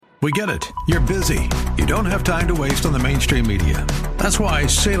We get it. You're busy. You don't have time to waste on the mainstream media. That's why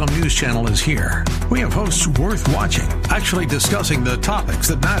Salem News Channel is here. We have hosts worth watching, actually discussing the topics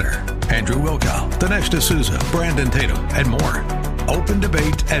that matter. Andrew Wilkow, Dinesh D'Souza, Brandon Tatum, and more. Open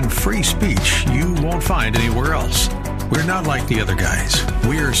debate and free speech you won't find anywhere else. We're not like the other guys.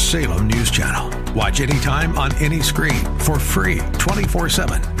 We're Salem News Channel. Watch anytime on any screen for free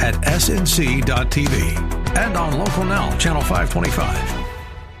 24/7 at snc.tv and on Local Now, Channel 525.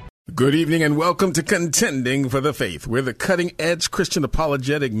 Good evening and welcome to Contending for the Faith. We're the cutting-edge Christian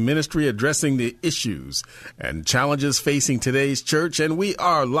apologetic ministry addressing the issues and challenges facing today's church, and we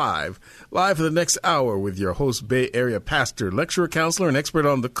are live for the next hour with your host, Bay Area pastor, lecturer, counselor, and expert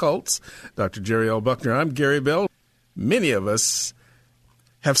on the cults, Dr. Jerry L. Buckner. I'm Gary Bell. Many of us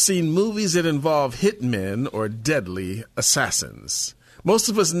have seen movies that involve hitmen or deadly assassins. Most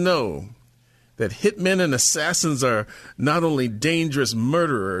of us know that hitmen and assassins are not only dangerous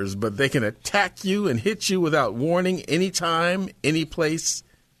murderers, but they can attack you and hit you without warning anytime, any place,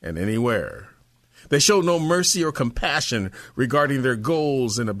 and anywhere. They show no mercy or compassion regarding their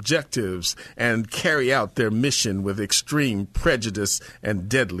goals and objectives and carry out their mission with extreme prejudice and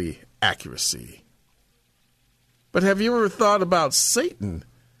deadly accuracy. But have you ever thought about Satan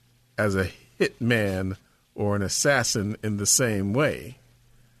as a hitman or an assassin in the same way?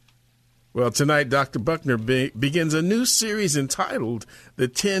 Well, tonight, Dr. Buckner begins a new series entitled The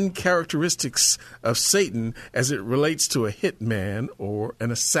 10 Characteristics of Satan as it relates to a hitman or an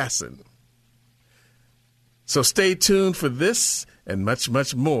assassin. So stay tuned for this and much,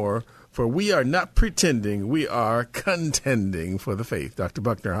 much more, for we are not pretending, we are contending for the faith. Dr.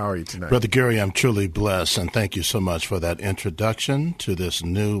 Buckner, how are you tonight? Brother Gary, I'm truly blessed, and thank you so much for that introduction to this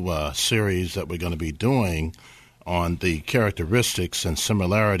new series that we're going to be doing on the characteristics and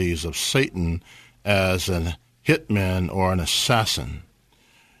similarities of Satan as a hitman or an assassin.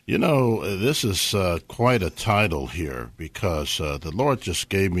 You know, this is quite a title here because the Lord just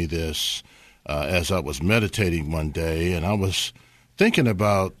gave me this as I was meditating one day, and I was thinking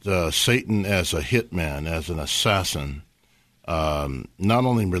about Satan as a hitman, as an assassin, not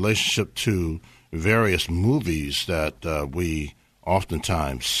only in relationship to various movies that we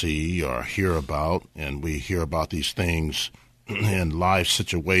oftentimes see or hear about, and we hear about these things in live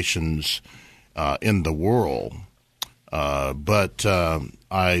situations in the world. But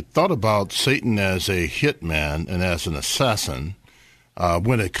I thought about Satan as a hitman and as an assassin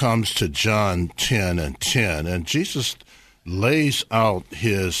when it comes to John 10:10. And Jesus lays out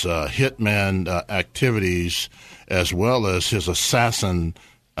his hitman activities as well as his assassin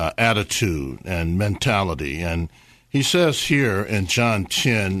attitude and mentality. And he says here in John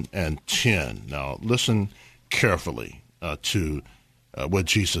 10:10, now listen carefully to what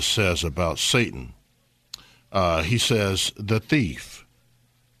Jesus says about Satan. He says, "The thief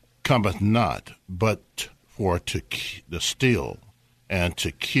cometh not, but for to steal and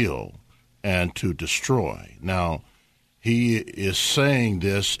to kill and to destroy." Now, he is saying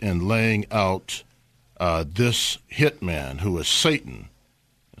this and laying out this hitman who is Satan,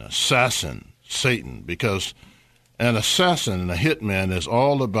 an assassin, Satan, because an assassin and a hitman is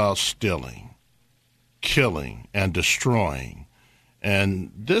all about stealing, killing, and destroying.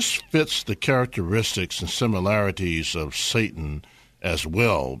 And this fits the characteristics and similarities of Satan as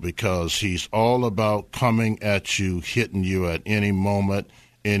well, because he's all about coming at you, hitting you at any moment,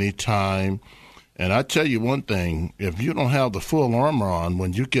 any time. And I tell you one thing, if you don't have the full armor on,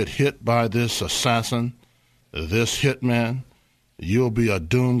 when you get hit by this assassin, this hitman, you'll be a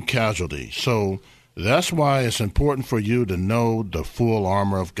doomed casualty. So that's why it's important for you to know the full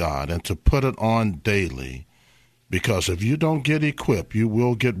armor of God and to put it on daily, because if you don't get equipped, you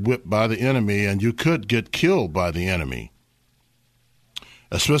will get whipped by the enemy, and you could get killed by the enemy,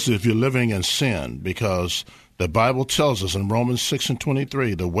 especially if you're living in sin, because the Bible tells us in Romans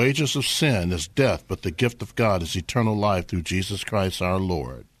 6:23, the wages of sin is death, but the gift of God is eternal life through Jesus Christ our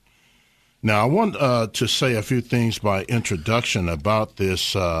Lord. Now, I want to say a few things by introduction about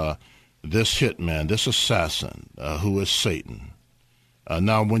this hitman, this assassin, who is Satan.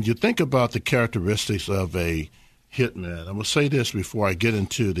 Now, when you think about the characteristics of a hitman, I'm going to say this before I get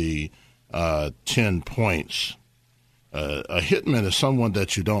into the 10 points. A hitman is someone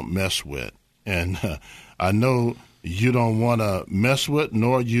that you don't mess with. And I know you don't want to mess with,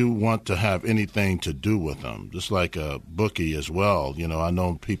 nor you want to have anything to do with them, just like a bookie as well. You know, I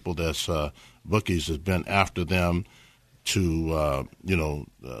know people that's bookies has been after them to,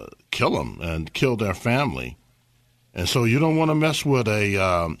 kill them and kill their family. And so you don't want to mess with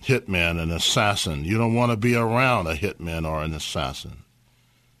a hitman, an assassin. You don't want to be around a hitman or an assassin.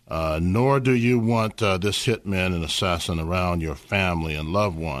 nor do you want this hitman and assassin around your family and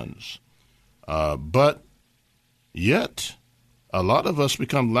loved ones. But yet, a lot of us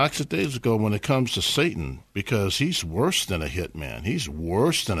become lackadaisical when it comes to Satan, because he's worse than a hitman. He's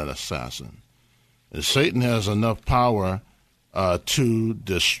worse than an assassin. And Satan has enough power to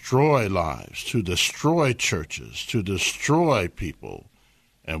destroy lives, to destroy churches, to destroy people.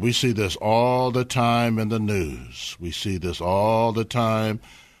 And we see this all the time in the news. We see this all the time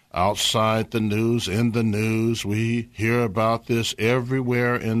outside the news, in the news. We hear about this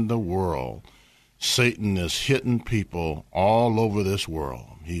everywhere in the world. Satan is hitting people all over this world.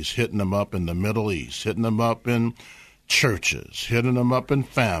 He's hitting them up in the Middle East, hitting them up in churches, hitting them up in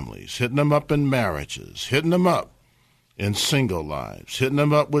families, hitting them up in marriages, hitting them up in single lives, hitting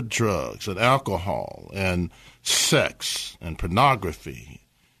them up with drugs and alcohol and sex and pornography,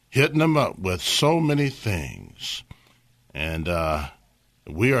 hitting them up with so many things. And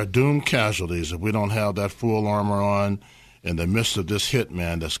we are doomed casualties if we don't have that full armor on in the midst of this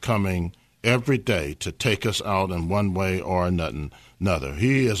hitman that's coming every day to take us out in one way or another.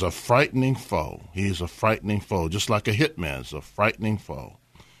 He is a frightening foe. He's a frightening foe, just like a hitman is a frightening foe.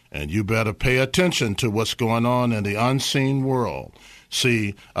 And you better pay attention to what's going on in the unseen world.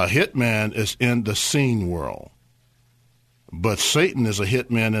 See, a hitman is in the seen world, but Satan is a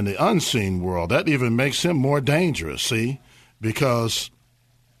hitman in the unseen world. That even makes him more dangerous, see, because,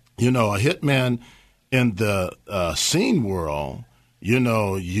 a hitman in the seen world,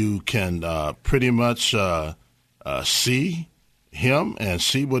 you can pretty much see him and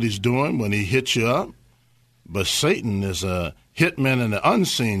see what he's doing when he hits you up. But Satan is a hitman in the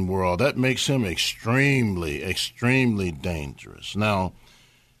unseen world. That makes him extremely, extremely dangerous. Now,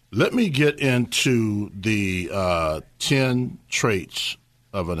 let me get into the 10 traits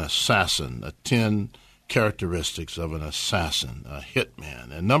of an assassin, 10 characteristics of an assassin, a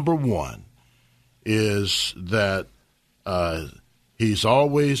hitman. And number one is that he's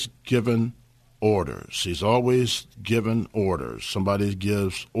always given orders. He's always given orders. Somebody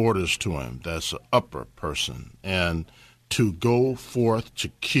gives orders to him. That's an upper person. And to go forth to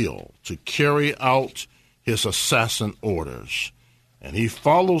kill, to carry out his assassin orders. And he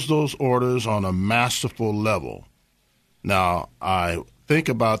follows those orders on a masterful level. Now, I think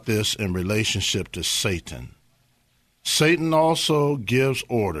about this in relationship to Satan. Satan also gives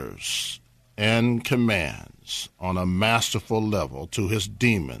orders and commands on a masterful level to his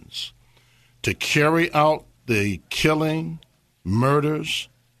demons to carry out the killing, murders,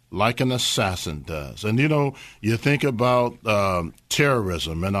 like an assassin does. And, you think about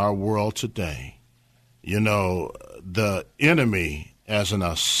terrorism in our world today. The enemy, as an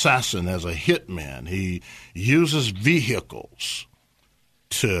assassin, as a hitman, he uses vehicles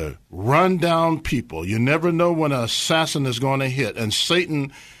to run down people. You never know when an assassin is going to hit. And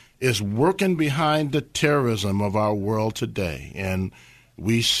Satan is working behind the terrorism of our world today. And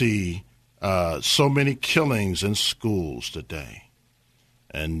we see so many killings in schools today.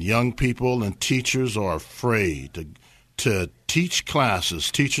 And young people and teachers are afraid to teach classes.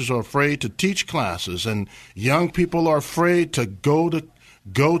 Teachers are afraid to teach classes, and young people are afraid to go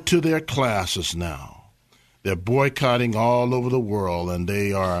to their classes now. They're boycotting all over the world, and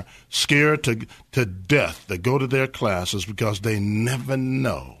they are scared to death to go to their classes because they never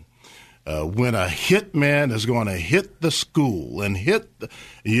know when a hitman is going to hit the school and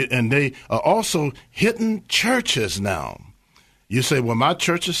and they are also hitting churches now. You say, well, my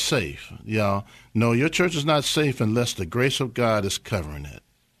church is safe. Yeah, no, your church is not safe unless the grace of God is covering it.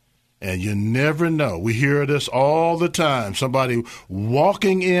 And you never know. We hear this all the time. Somebody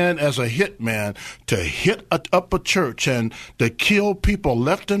walking in as a hitman to hit up a church and to kill people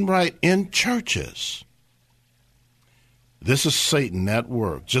left and right in churches. This is Satan at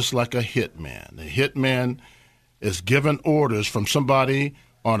work, just like a hitman. The hitman is given orders from somebody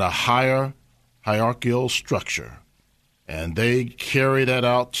on a higher hierarchical structure. And they carry that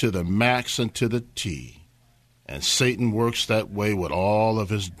out to the max and to the T. And Satan works that way with all of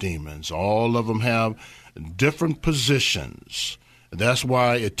his demons. All of them have different positions. That's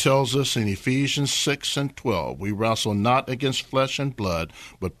why it tells us in Ephesians 6 and 12, we wrestle not against flesh and blood,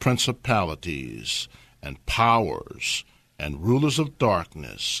 but principalities and powers and rulers of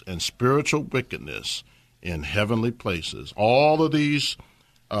darkness and spiritual wickedness in heavenly places. All of these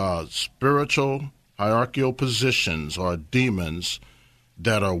spiritual hierarchical positions are demons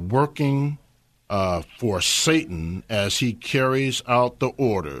that are working for Satan as he carries out the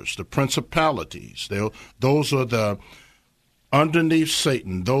orders, the principalities. Those are the, underneath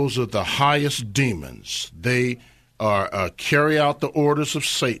Satan, those are the highest demons. They are carry out the orders of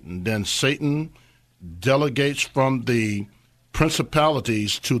Satan. Then Satan delegates from the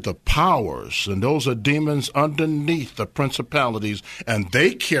principalities to the powers, and those are demons underneath the principalities, and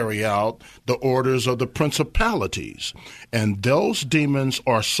they carry out the orders of the principalities. And those demons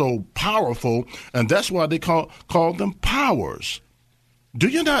are so powerful, and that's why they call them powers. Do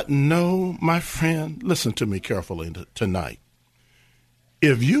you not know, my friend? Listen to me carefully tonight.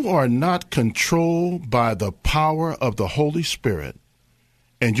 If you are not controlled by the power of the Holy Spirit,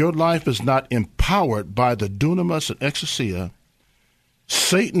 and your life is not empowered by the dunamis and exousia,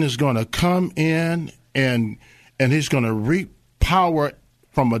 Satan is going to come in and he's going to reap power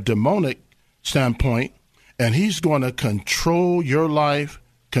from a demonic standpoint, and he's going to control your life,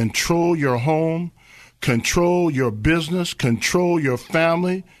 control your home, control your business, control your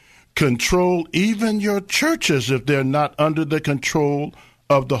family, control even your churches if they're not under the control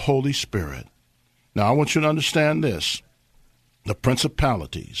of the Holy Spirit. Now, I want you to understand this. The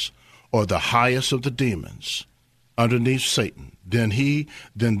principalities, or the highest of the demons, underneath Satan,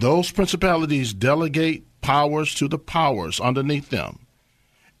 then those principalities delegate powers to the powers underneath them,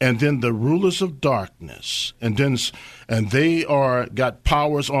 and then the rulers of darkness, and they got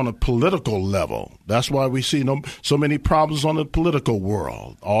powers on a political level. That's why we see so many problems on the political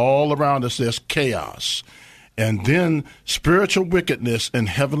world. All around us, there's chaos. And then spiritual wickedness in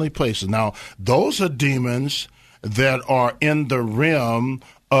heavenly places. Now, those are demons that are in the realm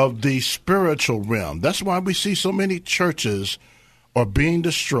of the spiritual realm. That's why we see so many churches are being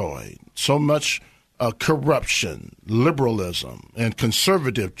destroyed, so much corruption, liberalism, and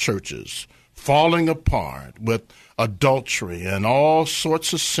conservative churches falling apart with adultery and all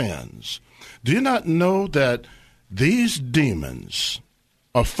sorts of sins. Do you not know that these demons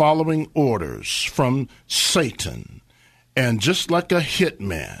are following orders from Satan? And just like a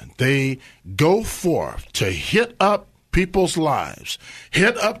hitman, they go forth to hit up people's lives,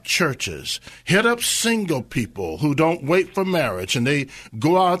 hit up churches, hit up single people who don't wait for marriage, and they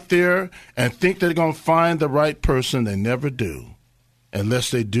go out there and think they're going to find the right person. They never do,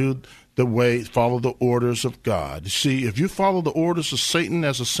 unless they do follow the orders of God. You see, if you follow the orders of Satan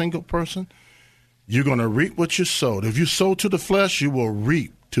as a single person, you're going to reap what you sowed. If you sow to the flesh, you will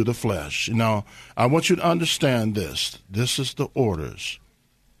reap to the flesh. Now, I want you to understand this. This is the orders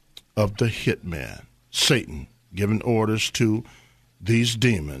of the hitman, Satan, giving orders to these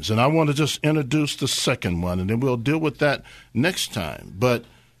demons. And I want to just introduce the second one, and then we'll deal with that next time. But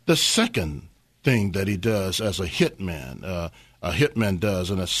the second thing that he does as a hitman does,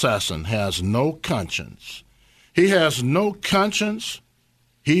 an assassin, has no conscience. He has no conscience.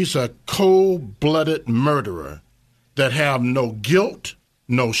 He's a cold-blooded murderer that have no guilt,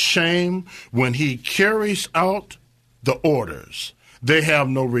 no shame when he carries out the orders. They have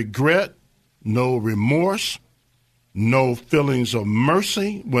no regret, no remorse, no feelings of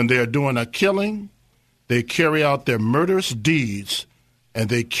mercy when they're doing a killing. They carry out their murderous deeds, and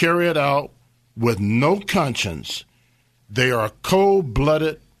they carry it out with no conscience. They are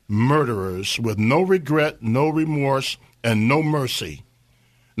cold-blooded murderers with no regret, no remorse, and no mercy.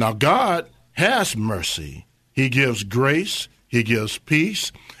 Now, God has mercy. He gives grace, he gives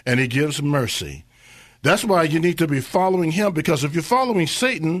peace, and he gives mercy. That's why you need to be following him, because if you're following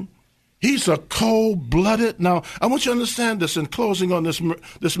Satan, he's a cold-blooded. Now, I want you to understand this in closing on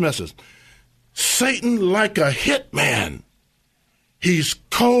this message. Satan, like a hitman, he's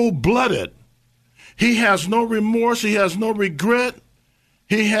cold-blooded. He has no remorse. He has no regret.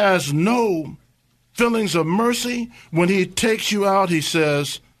 He has no feelings of mercy. When he takes you out, he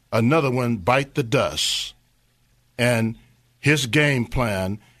says, another one, bite the dust. And his game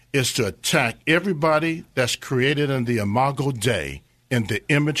plan is to attack everybody that's created in the Imago Dei, in the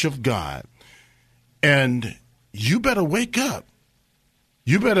image of God. And you better wake up.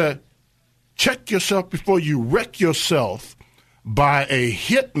 You better check yourself before you wreck yourself by a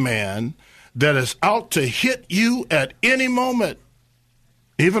hitman that is out to hit you at any moment,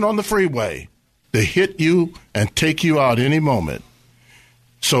 even on the freeway, to hit you and take you out any moment.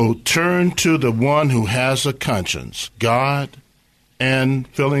 So turn to the one who has a conscience, God, and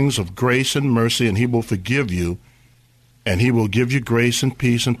feelings of grace and mercy, and he will forgive you, and he will give you grace and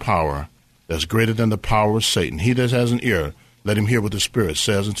peace and power that's greater than the power of Satan. He that has an ear, let him hear what the Spirit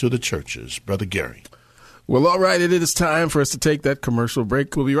says unto the churches. Brother Gary. Well, all right, it is time for us to take that commercial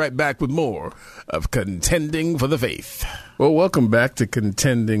break. We'll be right back with more of Contending for the Faith. Well, welcome back to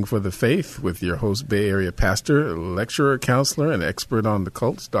Contending for the Faith with your host, Bay Area pastor, lecturer, counselor, and expert on the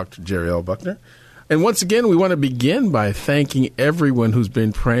cults, Dr. Jerry L. Buckner. And once again, we want to begin by thanking everyone who's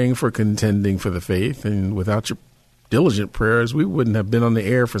been praying for Contending for the Faith. And without your diligent prayers, we wouldn't have been on the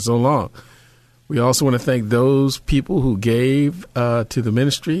air for so long. We also want to thank those people who gave to the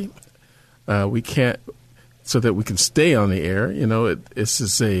ministry. We can't so that we can stay on the air. You know, this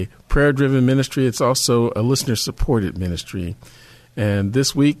is a prayer-driven ministry. It's also a listener-supported ministry. And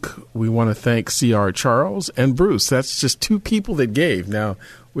this week, we want to thank C.R. Charles and Bruce. That's just two people that gave. Now,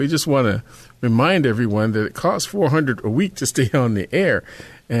 we just want to remind everyone that it costs $400 a week to stay on the air.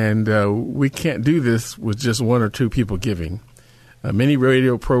 And we can't do this with just one or two people giving. Many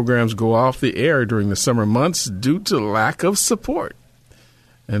radio programs go off the air during the summer months due to lack of support.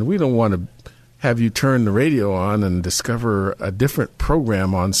 And we don't want to have you turn the radio on and discover a different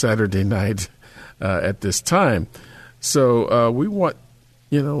program on Saturday night at this time. So we want,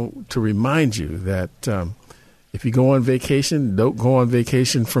 to remind you that if you go on vacation, don't go on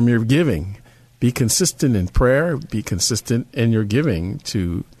vacation from your giving. Be consistent in prayer. Be consistent in your giving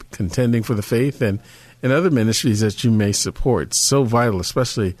to Contending for the Faith and other ministries that you may support. It's so vital,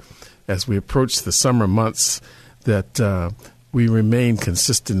 especially as we approach the summer months, that we remain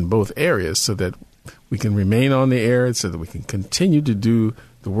consistent in both areas so that we can remain on the air, so that we can continue to do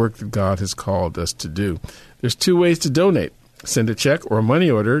the work that God has called us to do. There's two ways to donate. Send a check or a money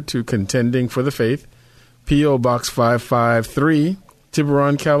order to Contending for the Faith, P.O. Box 553,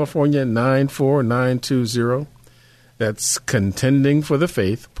 Tiburon, California, 94920. That's Contending for the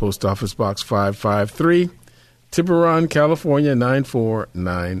Faith, Post Office Box 553, Tiburon, California,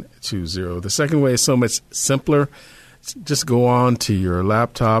 94920. The second way is so much simpler. Just go on to your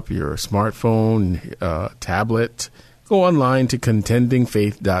laptop, your smartphone, tablet. Go online to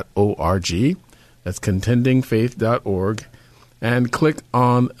contendingfaith.org. That's contendingfaith.org. And click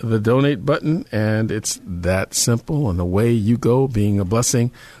on the donate button, and it's that simple. And away you go, being a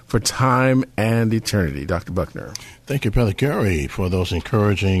blessing for time and eternity. Dr. Buckner. Thank you, Brother Gary, for those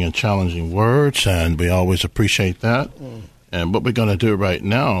encouraging and challenging words, and we always appreciate that. And what we're going to do right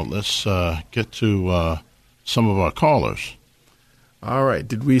now, let's get to some of our callers. All right.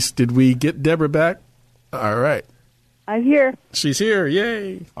 Did we get Deborah back? All right. I'm here. She's here.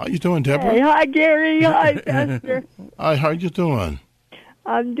 Yay. How you doing, Deborah? Hey, hi, Gary. Hi, Pastor. Hi, how you doing?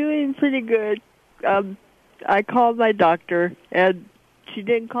 I'm doing pretty good. I called my doctor, and she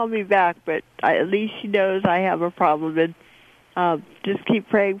didn't call me back, but at least she knows I have a problem, and just keep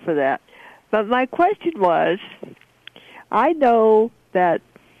praying for that. But my question was, I know that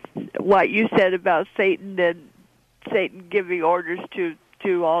what you said about Satan and Satan giving orders to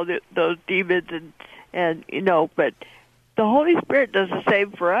all those demons and but the Holy Spirit does the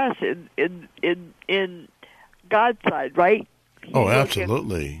same for us in God's side, right?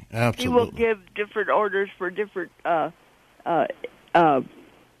 Absolutely. Absolutely. He will give different orders for different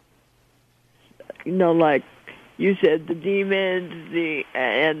like you said, the demons,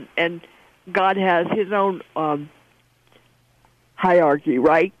 and God has his own hierarchy,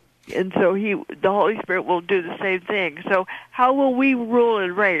 right? And so the Holy Spirit will do the same thing. So how will we rule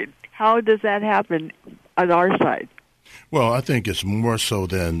and reign? How does that happen on our side? Well, I think it's more so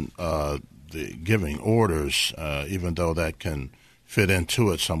than the giving orders, even though that can fit into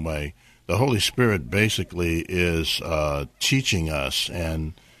it some way. The Holy Spirit basically is teaching us,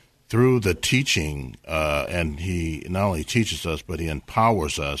 and through the teaching, and he not only teaches us, but he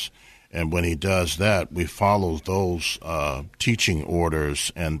empowers us. And when he does that, we follow those teaching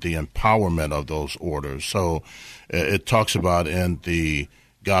orders and the empowerment of those orders. So it talks about in the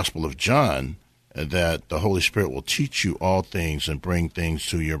Gospel of John that the Holy Spirit will teach you all things and bring things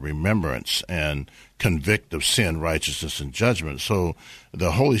to your remembrance and convict of sin, righteousness, and judgment. So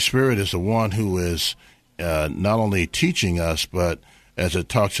the Holy Spirit is the one who is not only teaching us, but as it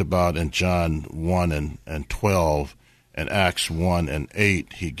talks about in John 1 and 12, and Acts 1 and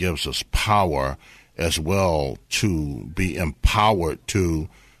 8, he gives us power as well to be empowered to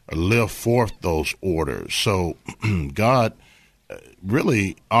live forth those orders. So God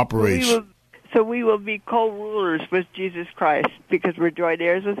really operates. So we will be co-rulers with Jesus Christ because we're joint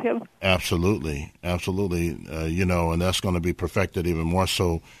heirs with him? Absolutely. Absolutely. And that's going to be perfected even more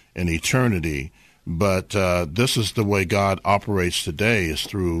so in eternity. But this is the way God operates today, is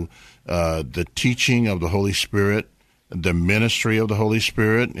through the teaching of the Holy Spirit, the ministry of the Holy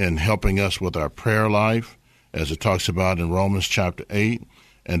Spirit in helping us with our prayer life, as it talks about in Romans chapter 8,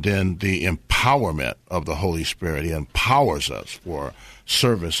 and then the empowerment of the Holy Spirit. He empowers us for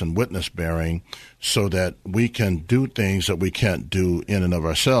service and witness bearing so that we can do things that we can't do in and of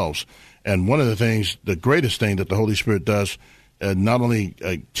ourselves. And one of the things, the greatest thing that the Holy Spirit does, not only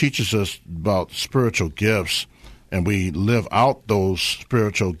teaches us about spiritual gifts, and we live out those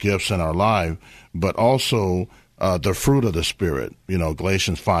spiritual gifts in our life, but also the fruit of the Spirit,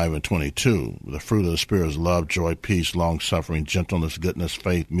 Galatians 5 and 22. The fruit of the Spirit is love, joy, peace, long-suffering, gentleness, goodness,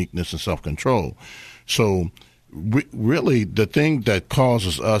 faith, meekness, and self-control. So really the thing that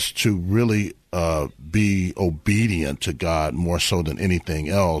causes us to really be obedient to God more so than anything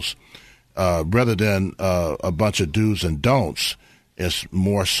else, rather than a bunch of do's and don'ts. It's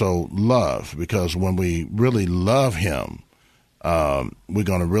more so love, because when we really love him, we're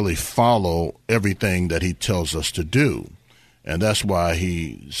going to really follow everything that he tells us to do. And that's why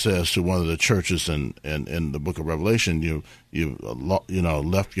he says to one of the churches in the book of Revelation, you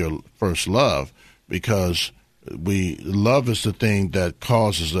left your first love, because love is the thing that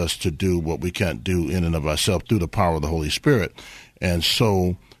causes us to do what we can't do in and of ourselves through the power of the Holy Spirit. And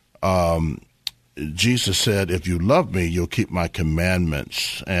so Jesus said, if you love me, you'll keep my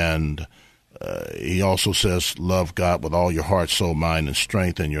commandments. And he also says, love God with all your heart, soul, mind, and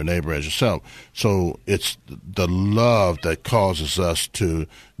strength, and your neighbor as yourself. So it's the love that causes us to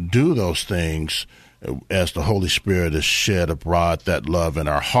do those things as the Holy Spirit is shed abroad that love in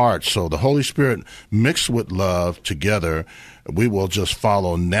our hearts. So the Holy Spirit mixed with love together, we will just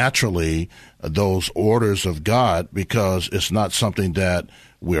follow naturally those orders of God, because it's not something that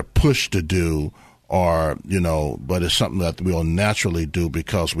we're pushed to do, or, but it's something that we'll naturally do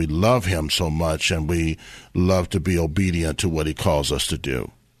because we love him so much and we love to be obedient to what he calls us to do.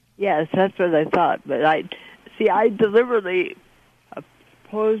 Yes, that's what I thought. But I deliberately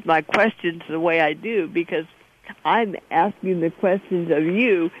pose my questions the way I do because I'm asking the questions of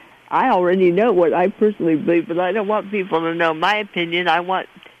you. I already know what I personally believe, but I don't want people to know my opinion. I want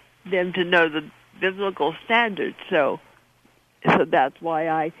them to know the biblical standards. So that's why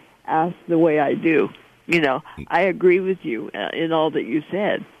I ask the way I do. I agree with you in all that you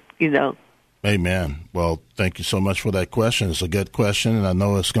said, Amen. Well, thank you so much for that question. It's a good question, and I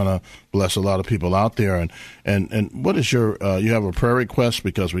know it's going to bless a lot of people out there. And what is your, you have a prayer request,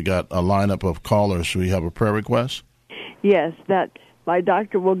 because we got a lineup of callers. So you have a prayer request? Yes, that my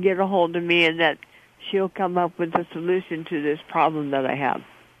doctor will get a hold of me and that she'll come up with a solution to this problem that I have.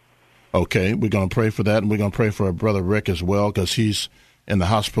 Okay, we're going to pray for that, and we're going to pray for our brother Rick as well, because he's in the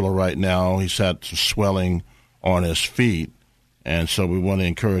hospital right now. He's had some swelling on his feet, and so we want to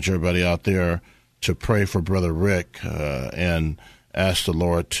encourage everybody out there to pray for Brother Rick and ask the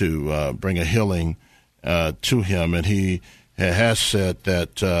Lord to bring a healing to him. And he has said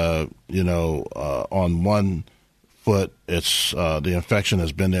that, on one foot, it's the infection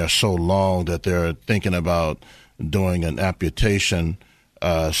has been there so long that they're thinking about doing an amputation.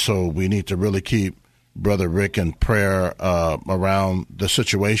 So we need to really keep Brother Rick in prayer around the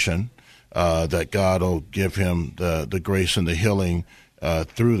situation, that God will give him the grace and the healing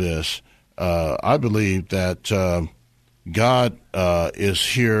through this. I believe that God is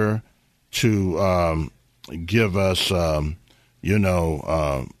here to give us,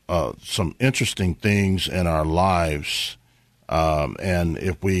 some interesting things in our lives. And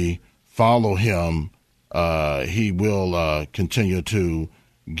if we follow him, he will continue to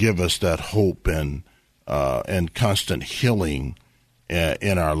give us that hope and constant healing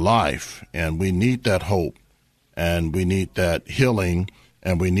in our life. And we need that hope, and we need that healing,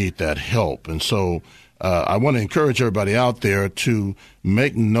 and we need that help. And so I want to encourage everybody out there to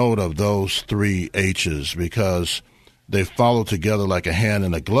make note of those 3 H's, because they follow together like a hand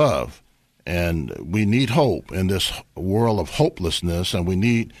in a glove. And we need hope in this world of hopelessness, and we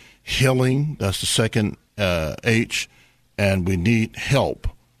need healing. That's the second H. And we need help.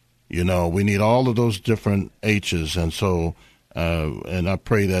 We need all of those different H's. And so, and I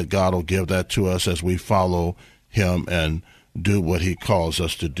pray that God will give that to us as we follow him and do what he calls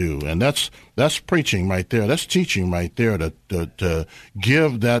us to do. And that's preaching right there. That's teaching right there, to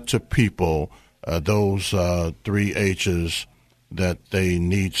give that to people, those 3 H's that they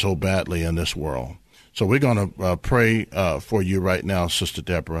need so badly in this world. So we're going to pray for you right now, Sister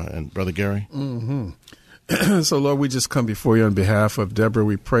Deborah and Brother Gary. Mm-hmm. So, Lord, we just come before you on behalf of Deborah.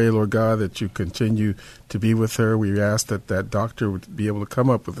 We pray, Lord God, that you continue to be with her. We ask that doctor would be able to come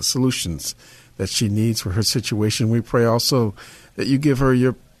up with the solutions that she needs for her situation. We pray also that you give her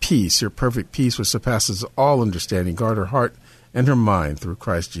your peace, your perfect peace, which surpasses all understanding. Guard her heart and her mind through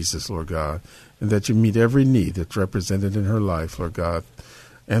Christ Jesus, Lord God, and that you meet every need that's represented in her life, Lord God.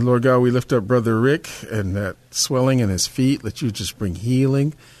 And, Lord God, we lift up Brother Rick and that swelling in his feet. Let you just bring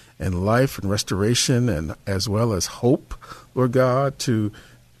healing and life and restoration, and as well as hope, Lord God, to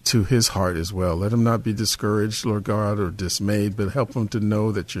his heart as well. Let him not be discouraged, Lord God, or dismayed, but help him to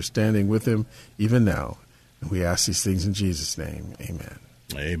know that you're standing with him even now. And we ask these things in Jesus' name. Amen.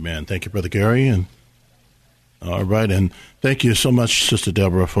 Amen. Thank you, Brother Gary. And all right, and thank you so much, Sister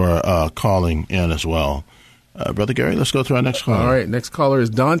Deborah, for calling in as well. Brother Gary, let's go to our next caller. All right, next caller is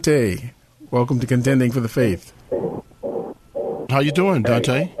Dante. Welcome to Contending for the Faith. How you doing,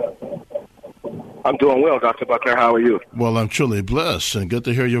 Dante? Hey. I'm doing well, Dr. Buckner. How are you? Well, I'm truly blessed, and good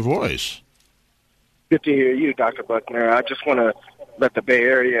to hear your voice. Good to hear you, Dr. Buckner. I just want to let the Bay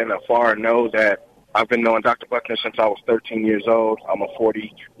Area and afar know that I've been knowing Dr. Buckner since I was 13 years old. I'm a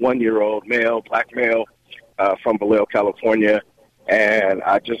 41-year-old male, black male, from Vallejo, California. And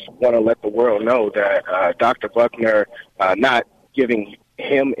I just want to let the world know that Dr. Buckner, not giving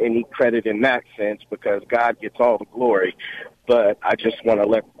him any credit in that sense because God gets all the glory, but I just want to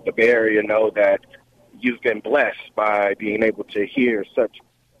let the Bay Area know that you've been blessed by being able to hear such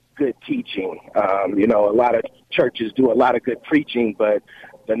good teaching. A lot of churches do a lot of good preaching, but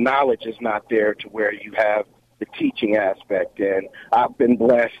the knowledge is not there to where you have the teaching aspect. And I've been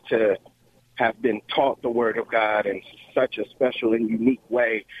blessed to have been taught the Word of God in such a special and unique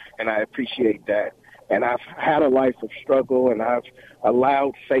way, and I appreciate that. And I've had a life of struggle, and I've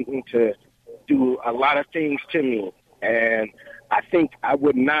allowed Satan to do a lot of things to me. And I think I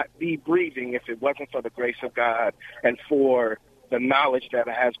would not be breathing if it wasn't for the grace of God and for the knowledge that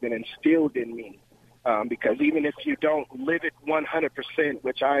has been instilled in me. Because even if you don't live it 100%,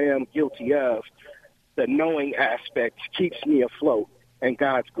 which I am guilty of, the knowing aspect keeps me afloat, and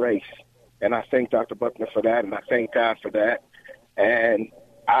God's grace. And I thank Dr. Buckner for that, and I thank God for that. And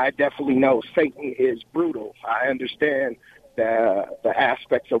I definitely know Satan is brutal. I understand the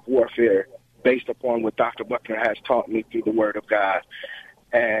aspects of warfare based upon what Dr. Buckner has taught me through the Word of God.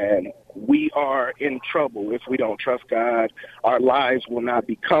 And we are in trouble if we don't trust God. Our lives will not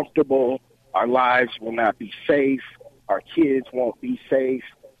be comfortable. Our lives will not be safe. Our kids won't be safe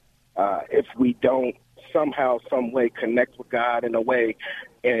if we don't somehow, some way connect with God in a way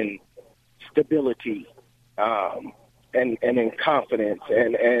in stability and in confidence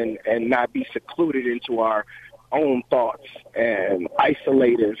and not be secluded into our own thoughts and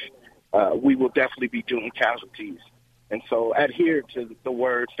isolated. We will definitely be doing casualties. And so adhere to the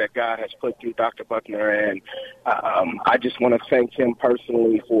words that God has put through Dr. Buckner. And I just want to thank him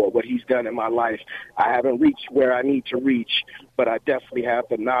personally for what he's done in my life. I haven't reached where I need to reach, but I definitely have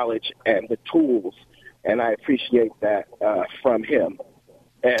the knowledge and the tools, and I appreciate that from him.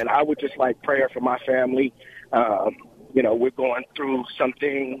 And I would just like prayer for my family. We're going through some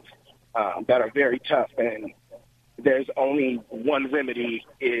things that are very tough, and there's only one remedy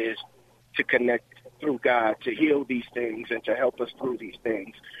is to connect through God, to heal these things and to help us through these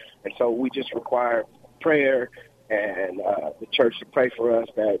things. And so we just require prayer and the church to pray for us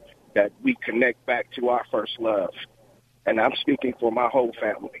that we connect back to our first love. And I'm speaking for my whole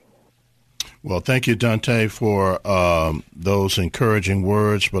family. Well, thank you, Dante, for those encouraging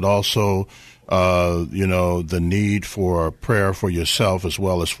words, but also, the need for prayer for yourself as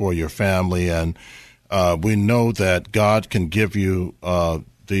well as for your family. And we know that God can give you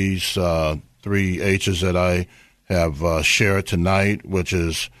these 3 H's that I have shared tonight, which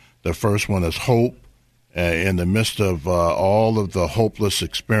is the first one is hope. In the midst of all of the hopeless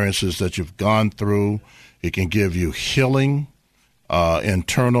experiences that you've gone through, it can give you healing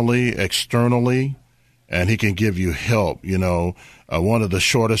internally, externally, and he can give you help. One of the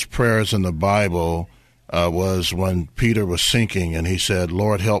shortest prayers in the Bible was when Peter was sinking and he said,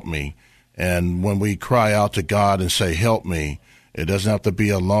 Lord, help me. And when we cry out to God and say, help me, it doesn't have to be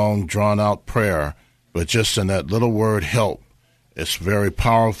a long, drawn-out prayer, but just in that little word, help. It's very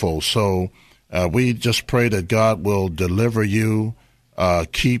powerful. So we just pray that God will deliver you,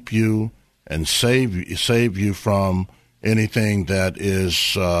 keep you, and save you from anything that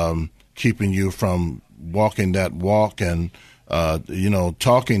is keeping you from walking that walk and,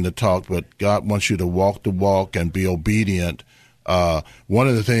 talking the talk, but God wants you to walk the walk and be obedient. One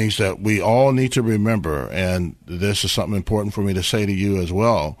of the things that we all need to remember, and this is something important for me to say to you as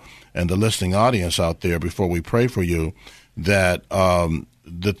well, and the listening audience out there before we pray for you, that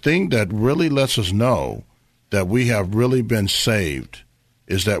the thing that really lets us know that we have really been saved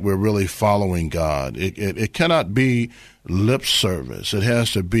is that we're really following God. It cannot be lip service. It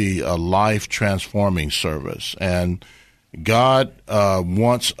has to be a life-transforming service. And God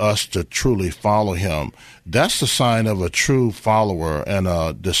wants us to truly follow him. That's the sign of a true follower and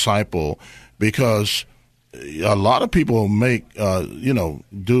a disciple, because a lot of people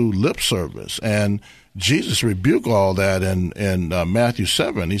do lip service. And Jesus rebuked all that in Matthew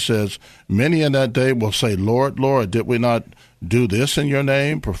 7. He says, many in that day will say, Lord, Lord, did we not do this in your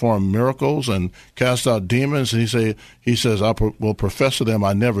name, perform miracles and cast out demons? And he says, I will profess to them,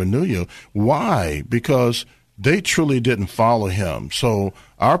 I never knew you. Why? Because they truly didn't follow him. So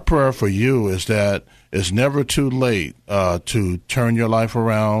our prayer for you is that it's never too late to turn your life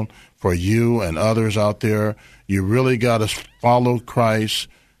around for you and others out there. You really got to follow Christ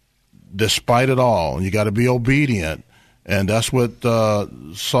despite it all. You got to be obedient. And that's what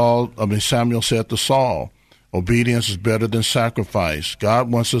Samuel said to Saul. Obedience is better than sacrifice.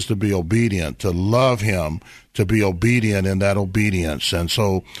 God wants us to be obedient, to love him, to be obedient in that obedience. And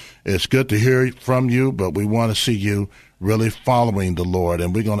so it's good to hear from you, but we want to see you really following the Lord.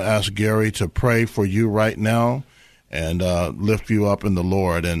 And we're going to ask Gary to pray for you right now and lift you up in the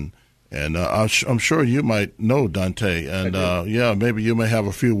Lord. And I'm sure you might know Dante. And, maybe you may have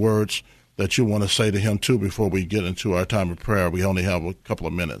a few words that you want to say to him, too, before we get into our time of prayer. We only have a couple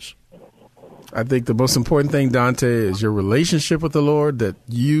of minutes. I think the most important thing, Dante, is your relationship with the Lord, that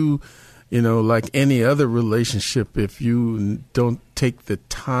you like any other relationship, if you don't take the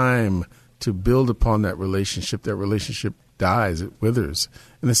time to build upon that relationship dies, it withers.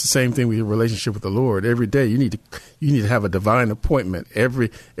 And it's the same thing with your relationship with the Lord. Every day you need to have a divine appointment.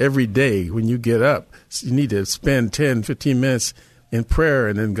 Every day when you get up, you need to spend 10, 15 minutes in prayer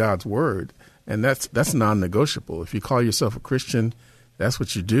and in God's word. And that's non-negotiable. If you call yourself a Christian, that's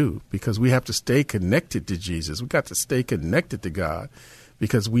what you do, because we have to stay connected to Jesus. We got to stay connected to God,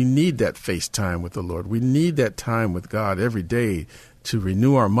 because we need that face time with the Lord. We need that time with God every day to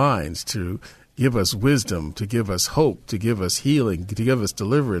renew our minds, to give us wisdom, to give us hope, to give us healing, to give us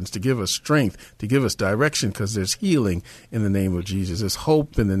deliverance, to give us strength, to give us direction, because there's healing in the name of Jesus. There's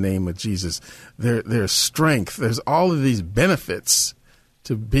hope in the name of Jesus. There's strength. There's all of these benefits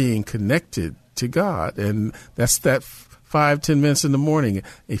to being connected to God. And that's that 5-10 minutes in the morning.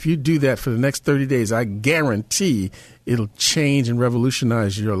 If you do that for the next 30 days, I guarantee it'll change and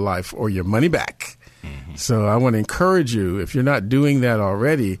revolutionize your life or your money back. Mm-hmm. So I want to encourage you, if you're not doing that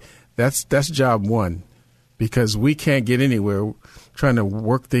already, that's job one, because we can't get anywhere trying to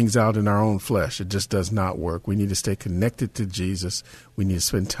work things out in our own flesh. It just does not work. We need to stay connected to Jesus. We need to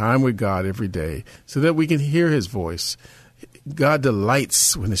spend time with God every day so that we can hear his voice. God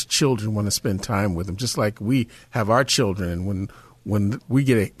delights when his children want to spend time with him, just like we have our children. And when we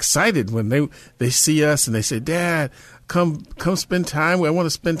get excited when they see us and they say, "Dad, come spend time. I want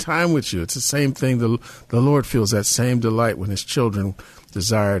to spend time with you." It's the same thing. The Lord feels that same delight when his children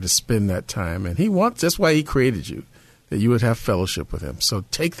desire to spend that time. And that's why he created you, that you would have fellowship with him. So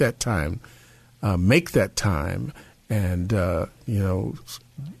take that time, make that time, and,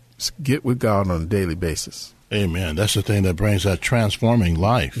 get with God on a daily basis. Amen. That's the thing that brings that transforming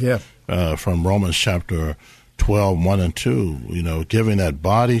life. Yeah. From Romans chapter 12, 1 and 2, giving that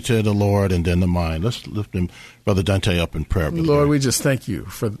body to the Lord and then the mind. Let's lift him, Brother Dante, up in prayer. Lord, we just thank you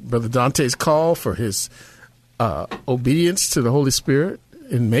for Brother Dante's call, for his obedience to the Holy Spirit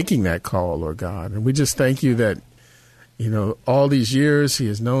in making that call, Lord God. And we just thank you that, all these years he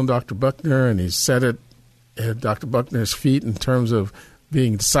has known Dr. Buckner, and he's sat at Dr. Buckner's feet in terms of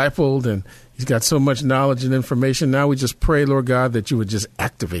being discipled, and he's got so much knowledge and information. Now we just pray, Lord God, that you would just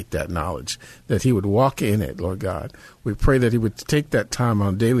activate that knowledge, that he would walk in it, Lord God. We pray that he would take that time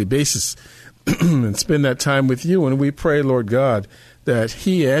on a daily basis and spend that time with you. And we pray, Lord God, that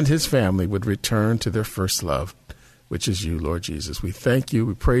he and his family would return to their first love, which is you, Lord Jesus. We thank you,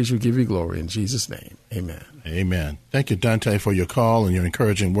 we praise you, give you glory. In Jesus' name, amen. Amen. Thank you, Dante, for your call and your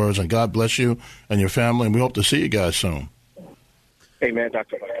encouraging words. And God bless you and your family. And we hope to see you guys soon. Amen,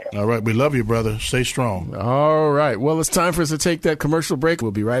 Dr. All right. We love you, brother. Stay strong. All right. Well, it's time for us to take that commercial break.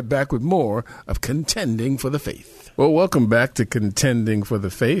 We'll be right back with more of Contending for the Faith. Well, welcome back to Contending for the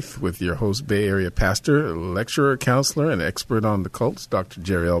Faith with your host, Bay Area pastor, lecturer, counselor, and expert on the cults, Dr.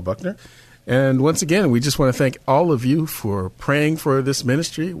 Jerry L. Buckner. And once again, we just want to thank all of you for praying for this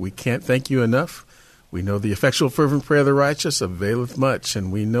ministry. We can't thank you enough. We know the effectual, fervent prayer of the righteous availeth much,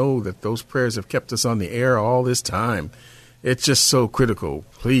 and we know that those prayers have kept us on the air all this time. It's just so critical.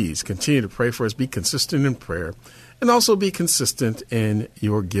 Please continue to pray for us. Be consistent in prayer, and also be consistent in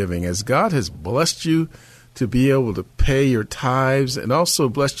your giving, as God has blessed you to be able to pay your tithes and also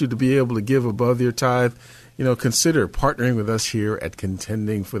blessed you to be able to give above your tithe. Consider partnering with us here at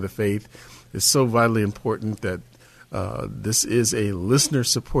Contending for the Faith. It's so vitally important that this is a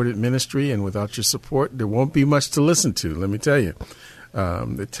listener-supported ministry, and without your support, there won't be much to listen to, let me tell you.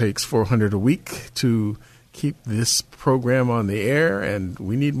 It takes $400 a week to keep this program on the air, and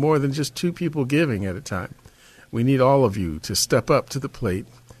we need more than just 2 people giving at a time. We need all of you to step up to the plate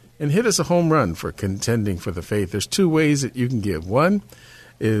and hit us a home run for Contending for the Faith. There's 2 ways that you can give. One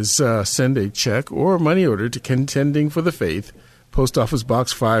is send a check or a money order to Contending for the Faith, Post Office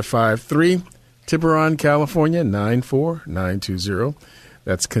Box 553, Tiburon, California, 94920.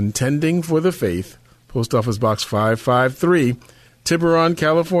 That's Contending for the Faith, Post Office Box 553, Tiburon,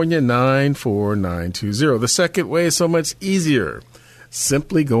 California, 94920. The second way is so much easier.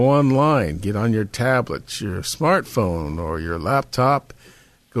 Simply go online, get on your tablet, your smartphone, or your laptop.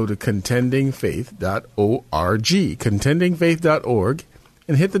 Go to contendingfaith.org, contendingfaith.org,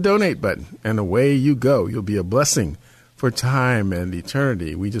 and hit the donate button, and away you go. You'll be a blessing for time and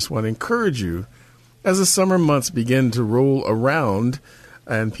eternity. We just want to encourage you as the summer months begin to roll around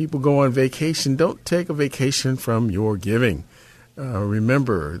and people go on vacation. Don't take a vacation from your giving.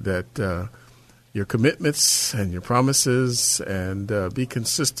 Remember that your commitments and your promises, and be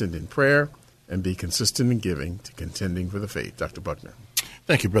consistent in prayer and be consistent in giving to Contending for the Faith. Dr. Buckner.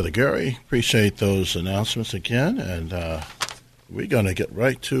 Thank you, Brother Gary. Appreciate those announcements again, and we're going to get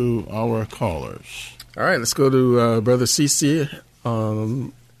right to our callers. All right, let's go to Brother CC.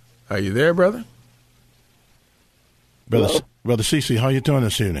 Are you there, brother? Brother CC, how you doing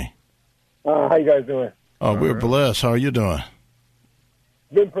this evening? How you guys doing? Oh, we're blessed. How are you doing?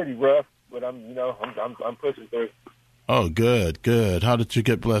 Been pretty rough, but I'm pushing through. Oh, good. How did you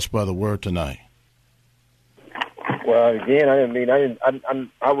get blessed by the word tonight? Well, again,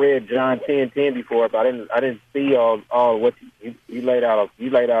 I read John 10:10 before, but I didn't see all what you laid out. You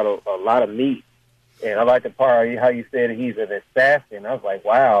laid out a lot of meat, and I like the part how you said he's an assassin. I was like,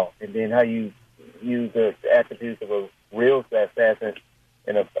 wow. And then how you use the attributes of a real assassin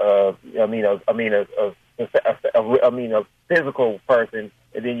and a physical person,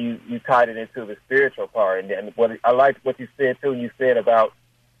 and then you tied it into the spiritual part. And what I liked what you said too. You said about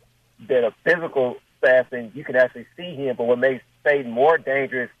that a physical assassin, you can actually see him, but what makes Satan more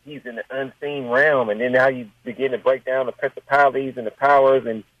dangerous, he's in the unseen realm. And then how you begin to break down the principalities and the powers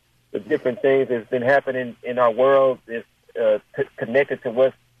and the different things that's been happening in our world is connected to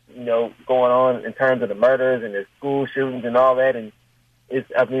what's going on in terms of the murders and the school shootings and all that. And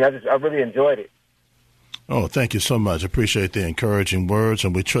I really enjoyed it. Oh, thank you so much. Appreciate the encouraging words,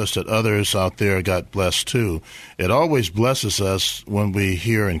 and we trust that others out there got blessed too. It always blesses us when we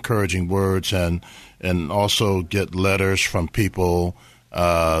hear encouraging words and also get letters from people.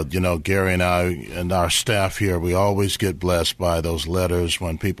 Gary and I and our staff here, we always get blessed by those letters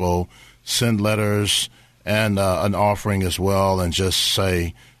when people send letters and an offering as well, and just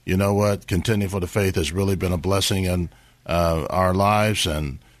say, you know what, Contending for the Faith has really been a blessing in our lives,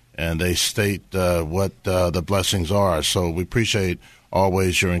 and they state what the blessings are. So we appreciate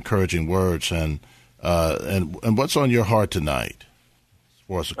always your encouraging words. And what's on your heart tonight?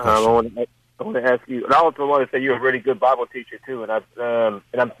 For us, a question. I want to ask you, and I also want to say you're a really good Bible teacher too, and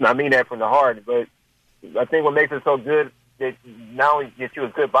I mean that from the heart. But I think what makes it so good that not only that you're a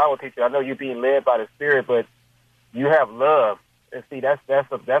good Bible teacher, I know you're being led by the Spirit, but you have love. And see, that's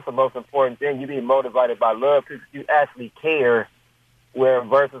the most important thing. You're being motivated by love because you actually care. Where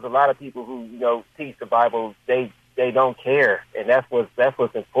versus a lot of people who teach the Bible, they don't care, and that's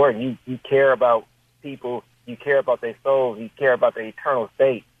what's important. You care about people, you care about their souls, you care about their eternal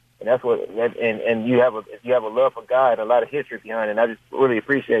state, and that's what. And you have a love for God, and a lot of history behind it. And I just really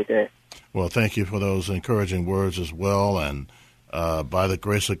appreciate that. Well, thank you for those encouraging words as well. And by the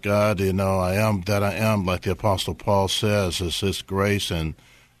grace of God, I am that I am, like the Apostle Paul says, is His grace, and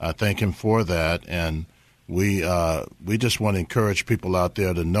I thank Him for that. And we just want to encourage people out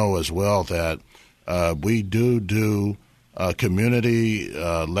there to know as well that we do community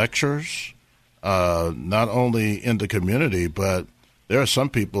lectures, not only in the community, but there are some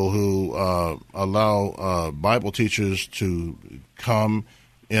people who allow Bible teachers to come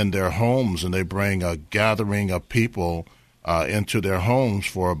in their homes, and they bring a gathering of people into their homes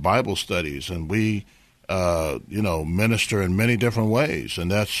for Bible studies, and we minister in many different ways,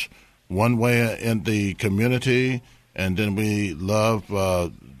 and that's one way in the community. And then we love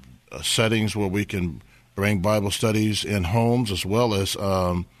settings where we can bring Bible studies in homes as well as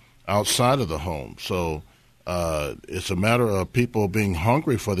outside of the home. So it's a matter of people being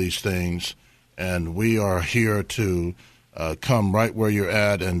hungry for these things, and we are here to come right where you're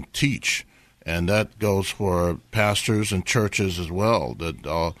at and teach. And that goes for pastors and churches as well.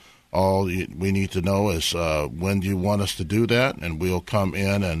 That all we need to know is when do you want us to do that, and we'll come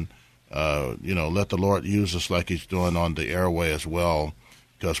in and let the Lord use us like He's doing on the airway as well,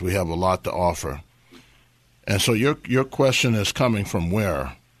 because we have a lot to offer. And so your question is coming from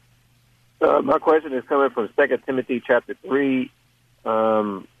where? My question is coming from 2 Timothy chapter 3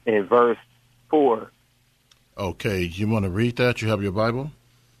 and verse 4. Okay, you want to read that? You have your Bible?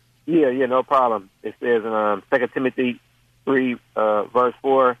 Yeah, no problem. It says in 2 Timothy 3 verse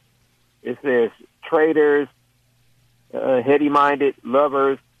 4, it says, traitors, heady-minded,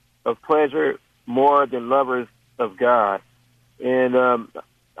 lovers of pleasure more than lovers of God. And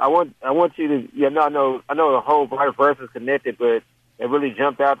I want you to, I know the whole verse is connected, but it really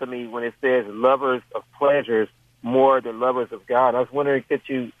jumped out to me when it says lovers of pleasures more than lovers of God. I was wondering, could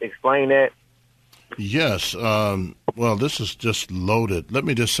you explain that? Yes. Well, this is just loaded. Let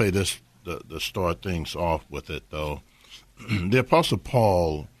me just say this to start things off with it, though. the Apostle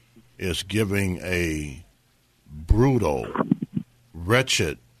Paul is giving a brutal,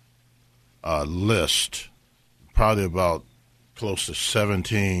 wretched list, probably about close to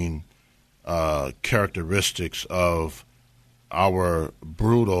 17 characteristics of our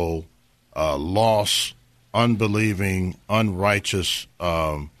brutal, lost, unbelieving, unrighteous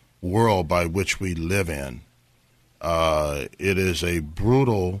world by which we live in. It is a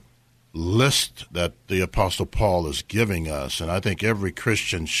brutal list that the Apostle Paul is giving us, and I think every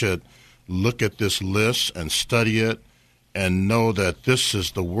Christian should look at this list and study it and know that this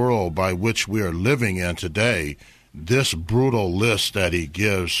is the world by which we are living in today, this brutal list that he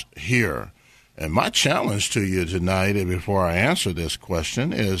gives here. And my challenge to you tonight, and before I answer this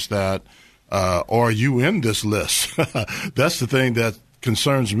question, is that are you in this list? That's the thing that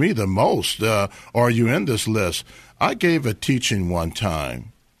concerns me the most. Are you in this list? I gave a teaching one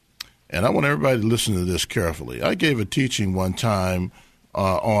time, and I want everybody to listen to this carefully. I gave a teaching one time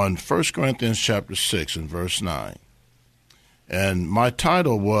on 1 Corinthians chapter 6 and verse 9. And my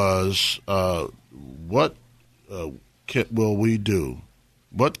title was, what will we do?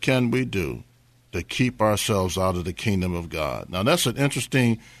 What can we do to keep ourselves out of the kingdom of God? Now, that's an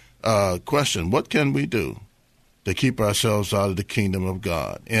interesting question. What can we do to keep ourselves out of the kingdom of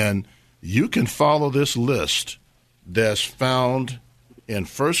God? And you can follow this list that's found in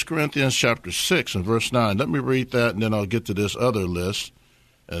 1 Corinthians chapter 6 and verse 9. Let me read that, and then I'll get to this other list.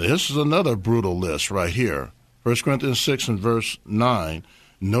 And this is another brutal list right here. 1 Corinthians 6 and verse 9,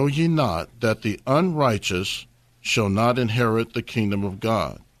 know ye not that the unrighteous shall not inherit the kingdom of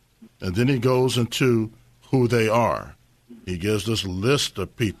God? And then he goes into who they are. He gives this list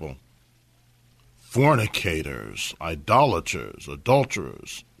of people: fornicators, idolaters,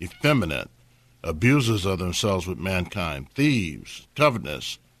 adulterers, effeminate, abusers of themselves with mankind, thieves,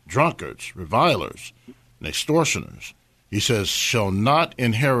 covetous, drunkards, revilers, and extortioners. He says, shall not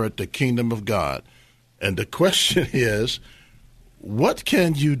inherit the kingdom of God. And the question is, what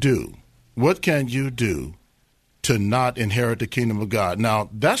can you do? What can you do to not inherit the kingdom of God? Now,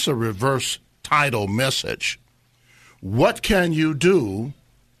 that's a reverse title message. What can you do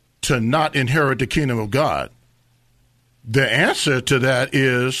to not inherit the kingdom of God? The answer to that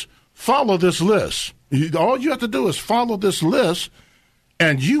is follow this list. All you have to do is follow this list,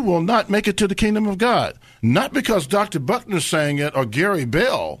 and you will not make it to the kingdom of God. Not because Dr. Buckner's saying it or Gary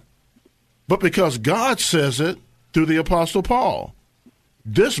Bell, but because God says it through the Apostle Paul.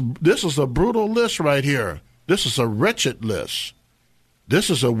 This is a brutal list right here. This is a wretched list.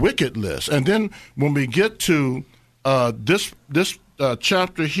 This is a wicked list. And then when we get to this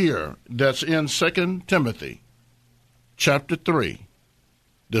chapter here that's in 2 Timothy, chapter 3,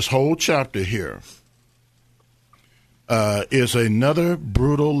 this whole chapter here is another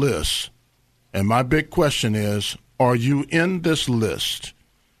brutal list. And my big question is, are you in this list?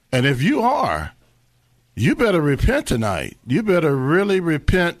 And if you are, you better repent tonight. You better really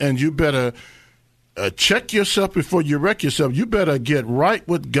repent, and you better check yourself before you wreck yourself. You better get right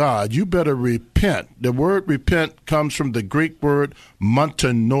with God. You better repent. The word repent comes from the Greek word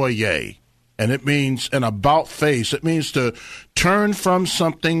metanoia, and it means an about face. It means to turn from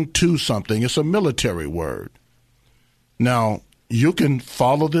something to something. It's a military word. Now, you can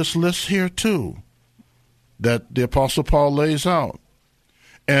follow this list here too that the Apostle Paul lays out.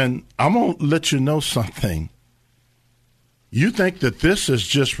 And I'm going to let you know something. You think that this is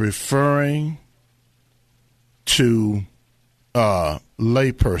just referring to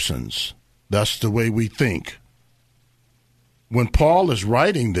laypersons. That's the way we think. When Paul is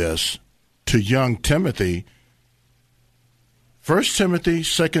writing this to young Timothy, 1 Timothy,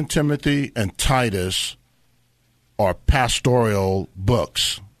 2 Timothy, and Titus are pastoral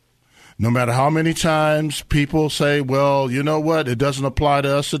books. No matter how many times people say, well, you know what, it doesn't apply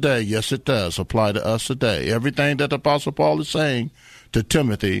to us today. Yes, it does apply to us today. Everything that the Apostle Paul is saying to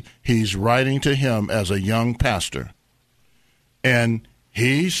Timothy, he's writing to him as a young pastor. And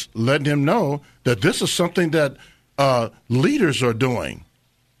he's letting him know that this is something that leaders are doing.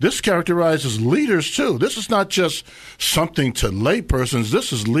 This characterizes leaders too. This is not just something to laypersons.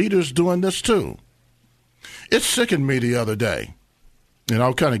 This is leaders doing this too. It sickened me the other day. And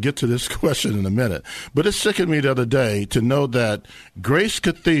I'll kind of get to this question in a minute. But it sickened me the other day to know that Grace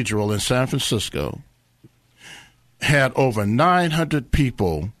Cathedral in San Francisco had over 900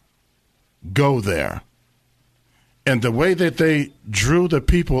 people go there. And the way that they drew the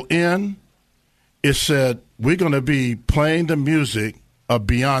people in, it said, we're going to be playing the music of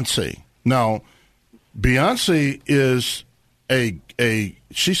Beyonce. Now, Beyonce is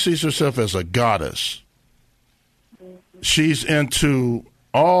she sees herself as a goddess. She's into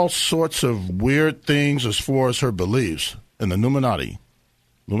all sorts of weird things as far as her beliefs. in the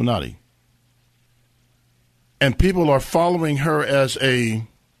Illuminati. And people are following her as a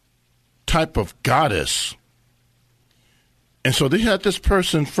type of goddess. And so they had this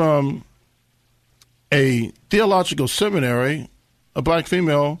person from a theological seminary, a black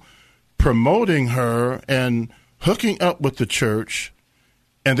female, promoting her and hooking up with the church.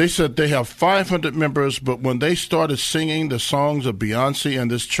 And they said they have 500 members, but when they started singing the songs of Beyonce in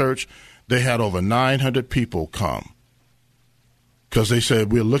this church, they had over 900 people come. Because they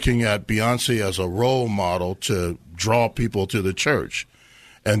said, we're looking at Beyonce as a role model to draw people to the church.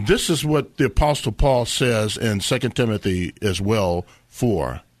 And this is what the Apostle Paul says in 2 Timothy as well,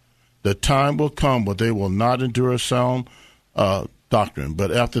 4. The time will come where they will not endure sound doctrine,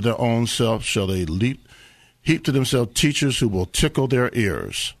 but after their own self shall they heap to themselves teachers who will tickle their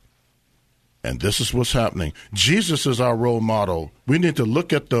ears. And this is what's happening. Jesus is our role model. We need to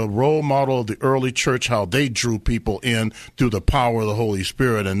look at the role model of the early church, how they drew people in through the power of the Holy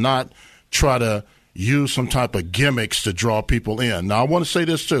Spirit, and not try to use some type of gimmicks to draw people in. Now, I want to say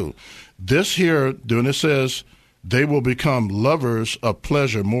this too. This here, when it says they will become lovers of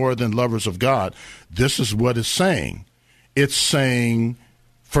pleasure more than lovers of God, this is what it's saying. It's saying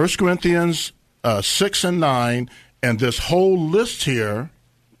 1 Corinthians 6 and 9, and this whole list here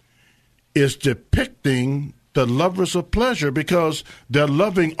is depicting the lovers of pleasure because they're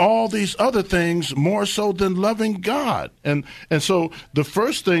loving all these other things more so than loving God. And so the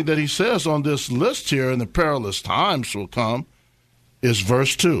first thing that he says on this list here, in the perilous times will come, is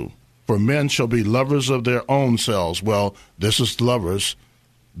verse 2. For men shall be lovers of their own selves. Well, this is lovers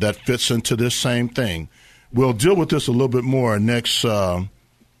that fits into this same thing. We'll deal with this a little bit more next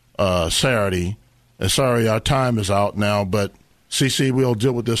Saturday. Sorry, our time is out now, but CC, we'll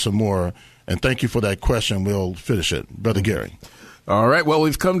deal with this some more. And thank you for that question. We'll finish it. Brother Gary. All right. Well,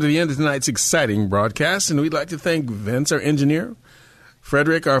 we've come to the end of tonight's exciting broadcast, and we'd like to thank Vince, our engineer,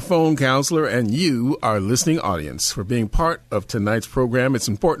 Frederick, our phone counselor, and you, our listening audience, for being part of tonight's program. It's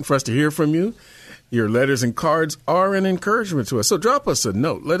important for us to hear from you. Your letters and cards are an encouragement to us. So drop us a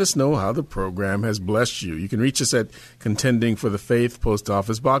note. Let us know how the program has blessed you. You can reach us at Contending for the Faith, Post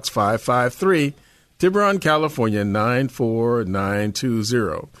Office Box 553, Tiburon, California,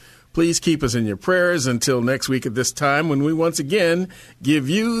 94920. Please keep us in your prayers until next week at this time, when we once again give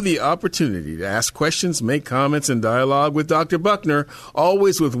you the opportunity to ask questions, make comments, and dialogue with Dr. Buckner,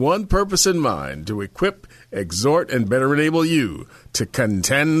 always with one purpose in mind: to equip, exhort, and better enable you to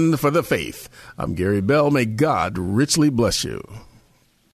contend for the faith. I'm Gary Bell. May God richly bless you.